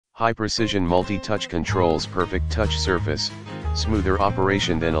High precision multi-touch controls, perfect touch surface, smoother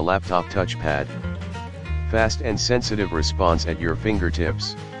operation than a laptop touchpad. Fast and sensitive response at your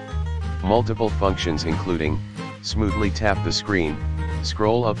fingertips. Multiple functions including, smoothly tap the screen,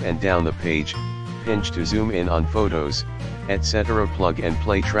 scroll up and down the page, pinch to zoom in on photos, etc. Plug and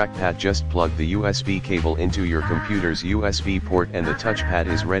play trackpad. Just plug the USB cable into your computer's USB port and the touchpad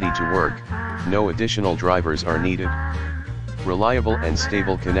is ready to work. No additional drivers are needed. Reliable and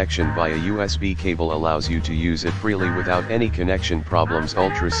stable connection via USB cable allows you to use it freely without any connection problems.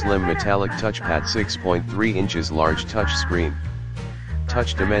 Ultra slim metallic touchpad, 6.3 inches large touch screen.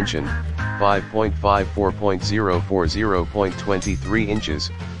 Touch dimension, 5.54.0 for 0.23 inches,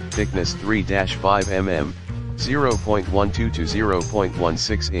 thickness 3-5 mm, 0.12 to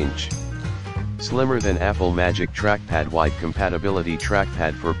 0.16 inch. Slimmer than Apple Magic Trackpad. Wide compatibility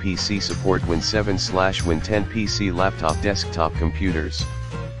trackpad for PC support Win 7/Win 10 PC laptop desktop computers.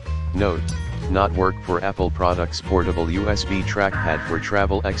 Note, not work for Apple products. Portable USB trackpad for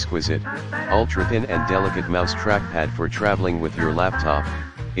travel. Exquisite, ultra thin and delicate mouse trackpad for traveling with your laptop.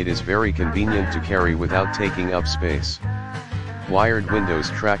 It is very convenient to carry without taking up space. Wired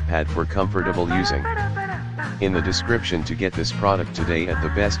Windows trackpad for comfortable using. In the description to get this product today at the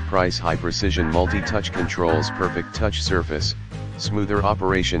best price. High precision multi-touch controls, perfect touch surface, smoother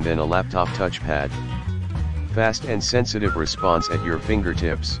operation than a laptop touchpad. Fast and sensitive response at your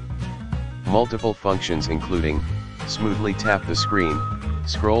fingertips. Multiple functions including, smoothly tap the screen,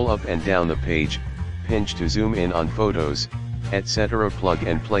 scroll up and down the page, pinch to zoom in on photos, etc. Plug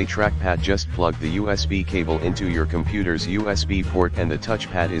and play trackpad. Just plug the USB cable into your computer's USB port and the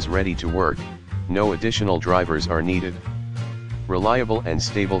touchpad is ready to work. No additional drivers are needed. Reliable and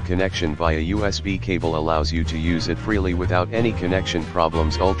stable connection via USB cable allows you to use it freely without any connection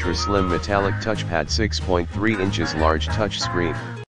problems. Ultra slim metallic touchpad, 6.3 inches large touch screen.